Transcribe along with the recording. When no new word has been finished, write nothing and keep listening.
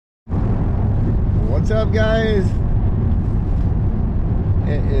What's up, guys?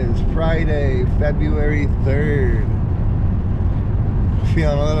 It is Friday, February 3rd.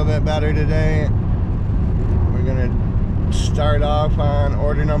 Feeling a little bit better today. We're gonna start off on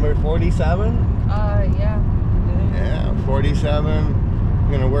order number 47. Yeah, 47.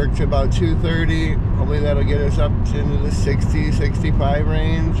 I'm gonna work to about 2:30. Hopefully that'll get us up into the 60, 65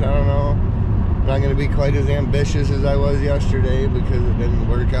 range. I don't know. I'm not gonna be quite as ambitious as I was yesterday because it didn't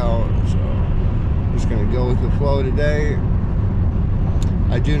work out. So I'm just gonna go with the flow today.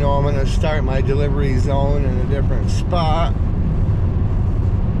 I do know I'm gonna start my delivery zone in a different spot.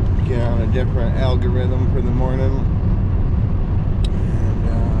 Get on a different algorithm for the morning.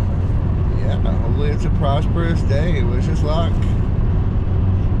 Yeah, hopefully it's a prosperous day. Wish us luck.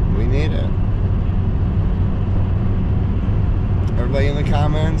 We need it. Everybody in the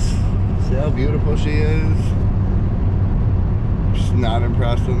comments, see how beautiful she is. She's not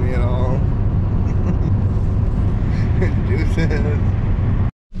impressed with me at all. Deuces.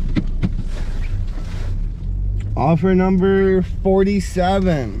 Offer number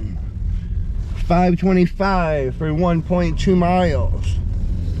 47. $5.25 for 1.2 miles.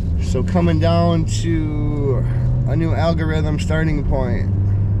 So coming down to a new algorithm starting point.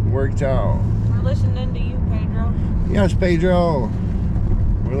 Worked out. We're listening to you, Pedro. Yes, Pedro.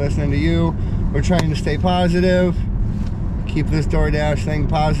 We're listening to you. We're trying to stay positive. Keep this DoorDash thing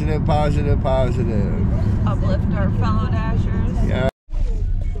positive, positive, positive. Uplift our fellow dashers. Yeah.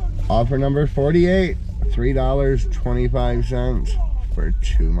 Offer number 48. $3.25 for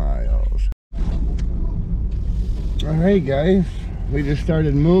 2 miles. Alright, guys. We just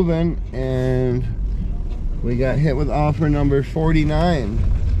started moving and we got hit with offer number 49.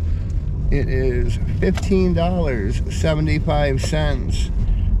 It is $15.75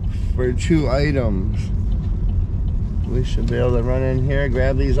 for 2 items. We should be able to run in here,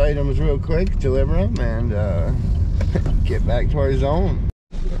 grab these items real quick, deliver them, and get back to our zone.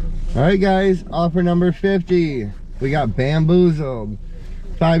 Alright, guys, offer number 50. We got bamboozled.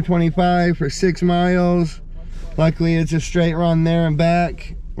 $5.25 for 6 miles. Luckily, it's a straight run there and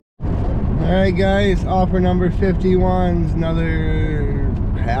back. Alright, guys, offer number 51 is another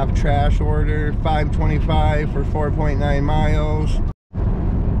half trash order. $5.25 for 4.9 miles.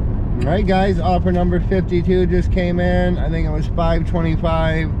 Alright, guys, offer number 52 just came in. I think it was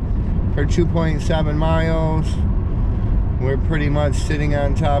 $5.25 for 2.7 miles. We're pretty much sitting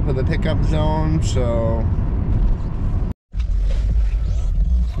on top of the pickup zone, so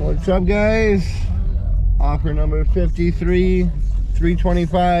what's up, guys? Offer number 53,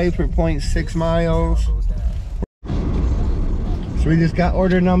 $3.25 for 0.6 miles. So we just got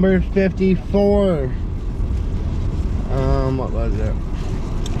order number 54. What was it?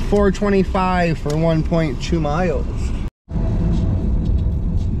 $4.25 for 1.2 miles.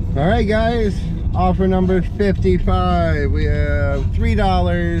 Alright, guys. Offer number 55. We have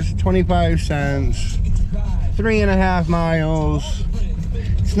 $3.25. 3.5 miles.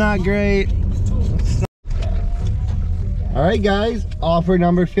 It's not great. Alright, guys. Offer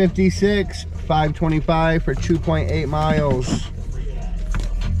number 56. $5.25 for 2.8 miles.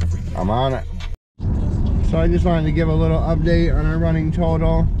 I'm on it. So I just wanted to give a little update on our running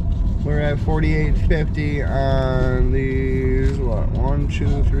total. We're at 48.50 on these, what, 1,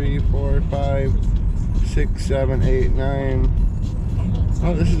 2, 3, 4, 5, 6, 7, 8, 9.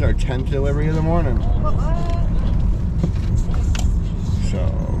 Oh, this is our 10th delivery of the morning. So,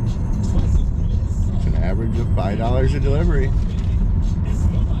 it's an average of $5 a delivery.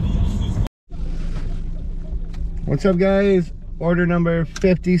 What's up, guys? Order number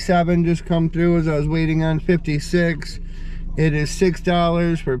 57 just come through as I was waiting on 56. It is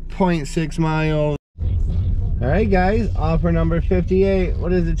 $6 for 0.6 miles. Alright, guys, offer number 58.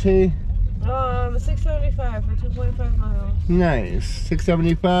 What is it, T? $6.75 for 2.5 miles. Nice.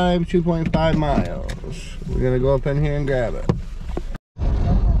 $6.75, 2.5 miles. We're gonna go up in here and grab it.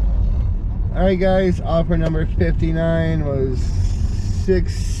 Alright, guys, offer number 59 was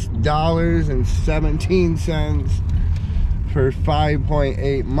 $6.17 for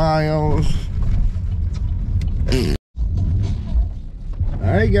 5.8 miles.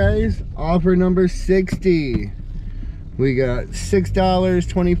 Alright, guys, offer number 60. We got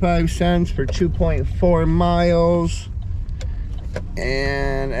 $6.25 for 2.4 miles.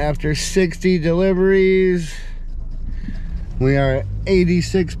 And after 60 deliveries, we are at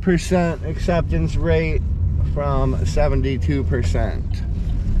 86% acceptance rate from 72%.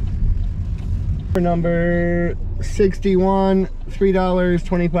 For number 61,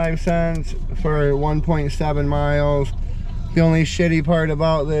 $3.25 for 1.7 miles. The only shitty part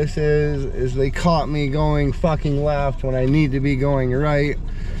about this is they caught me going fucking left when I need to be going right.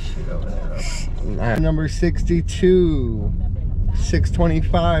 shoot over there. Number 62,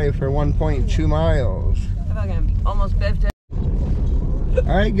 625 for 1.2 miles. I feel like I'm almost biffed it.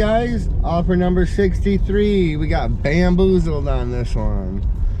 All right, guys, offer number 63. We got bamboozled on this one.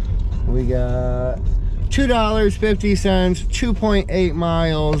 We got $2.50, 2.8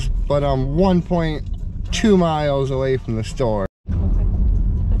 miles, but I'm 1.2 miles away from the store.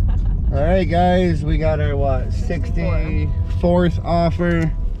 All right, guys, we got our, what, 64th offer.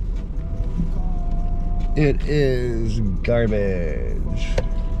 It is garbage.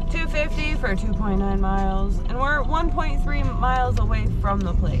 $2.50 for 2.9 miles, and we're 1.3 miles away from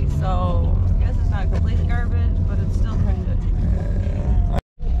the place, so I guess it's not completely garbage, but it's still kind of.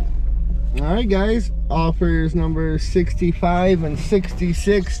 All right, guys, offers number 65 and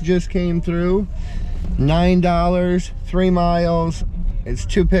 66 just came through. $9, 3 miles. It's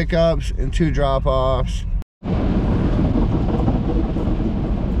 2 pickups and 2 drop-offs.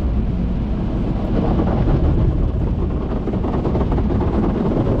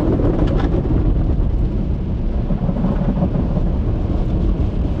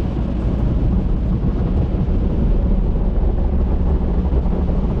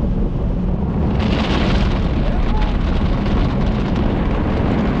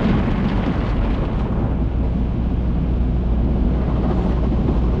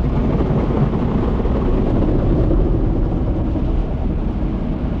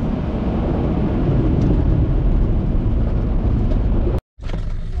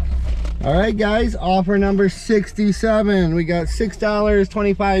 All right, guys, offer number 67. We got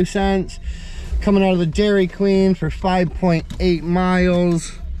 $6.25 coming out of the Dairy Queen for 5.8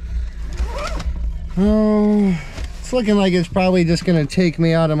 miles. Oh, it's looking like it's probably just gonna take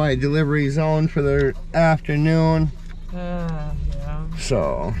me out of my delivery zone for the afternoon. Yeah.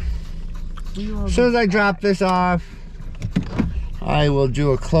 So, as soon as I drop this off, I will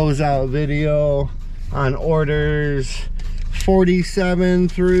do a closeout video on orders 47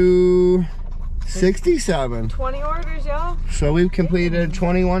 through 67. 20 orders, y'all. So we've completed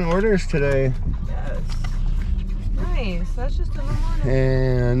 21 orders today. Yes. Nice. That's just in the morning.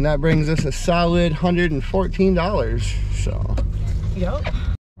 And that brings us a solid $114. So. Yep.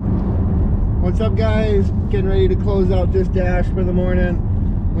 What's up, guys? Getting ready to close out this dash for the morning.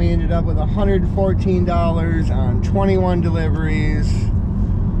 We ended up with $114 on 21 deliveries.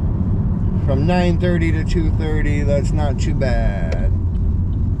 From 9:30 to 2:30, that's not too bad.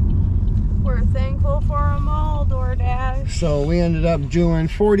 We're thankful for them all, DoorDash. So we ended up doing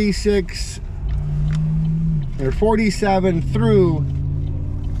 47 through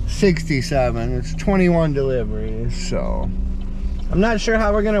 67. It's 21 deliveries. So I'm not sure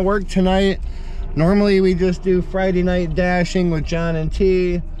how we're gonna work tonight. Normally we just do Friday night dashing with John and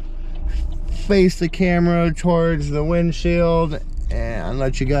T. Face the camera towards the windshield and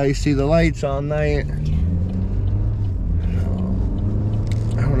let you guys see the lights all night.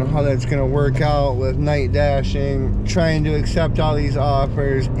 I don't know how that's gonna work out with night dashing, trying to accept all these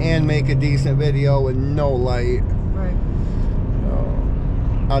offers and make a decent video with no light. Right. So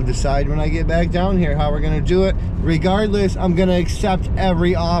I'll decide when I get back down here how we're gonna do it. Regardless, I'm gonna accept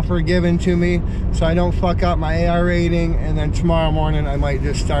every offer given to me so I don't fuck up my AR rating, and then tomorrow morning I might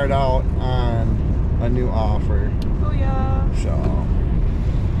just start out on a new offer. Oh yeah. So,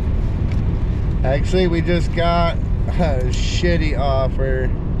 actually, we just got a shitty offer.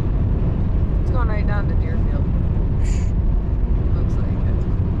 It's going right down to Deerfield. Looks like it.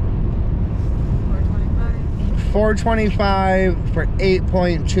 425. $4.25 for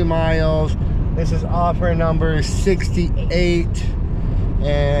 8.2 miles. This is offer number 68.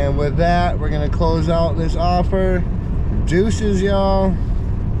 And with that, we're gonna close out this offer. Deuces, y'all.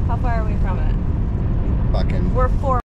 How far are we from it? Fucking. We're 4